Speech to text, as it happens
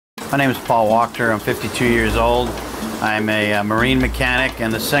My name is Paul Wachter. I'm 52 years old. I'm a marine mechanic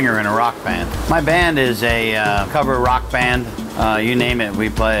and the singer in a rock band. My band is a cover rock band. You name it, we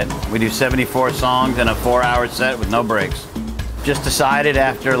play it. We do 74 songs in a 4-hour set with no breaks. Just decided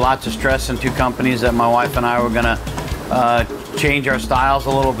after lots of stress in 2 companies that my wife and I were going to change our styles a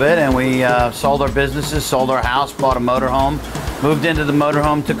little bit, and we sold our businesses, sold our house, bought a motorhome, moved into the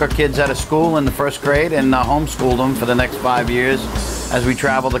motorhome, took our kids out of school in the 1st grade, and homeschooled them for the next 5 years as we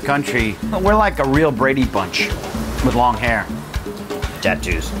travel the country. We're like a real Brady Bunch with long hair,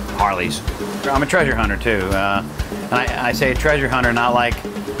 tattoos, Harleys. I'm a treasure hunter too, and I say a treasure hunter not like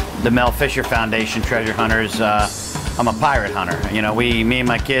the Mel Fisher Foundation treasure hunters. I'm a pirate hunter. You know, me and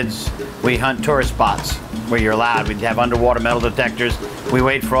my kids, we hunt tourist spots where you're allowed. We'd have underwater metal detectors. We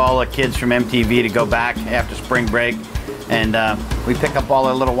wait for all the kids from MTV to go back after spring break, and we pick up all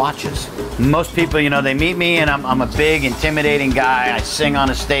their little watches. Most people, you know, they meet me and I'm a big, intimidating guy. I sing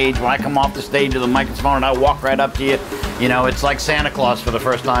on a stage. When I come off the stage with a microphone and I walk right up to you, you know, it's like Santa Claus for the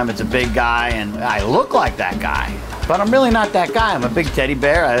first time. It's a big guy and I look like that guy. But I'm really not that guy. I'm a big teddy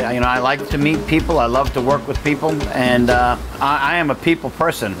bear. I like to meet people. I love to work with people, and I am a people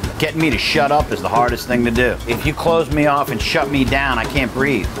person. Getting me to shut up is the hardest thing to do. If you close me off and shut me down, I can't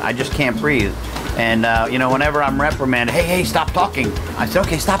breathe. I just can't breathe. And you know, whenever I'm reprimanded, hey, stop talking, I say,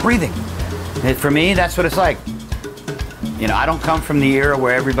 okay, stop breathing. And for me, that's what it's like. You know, I don't come from the era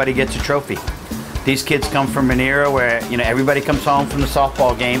where everybody gets a trophy. These kids come from an era where, you know, everybody comes home from the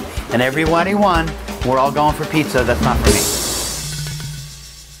softball game and everybody won. We're all going for pizza. That's not for me.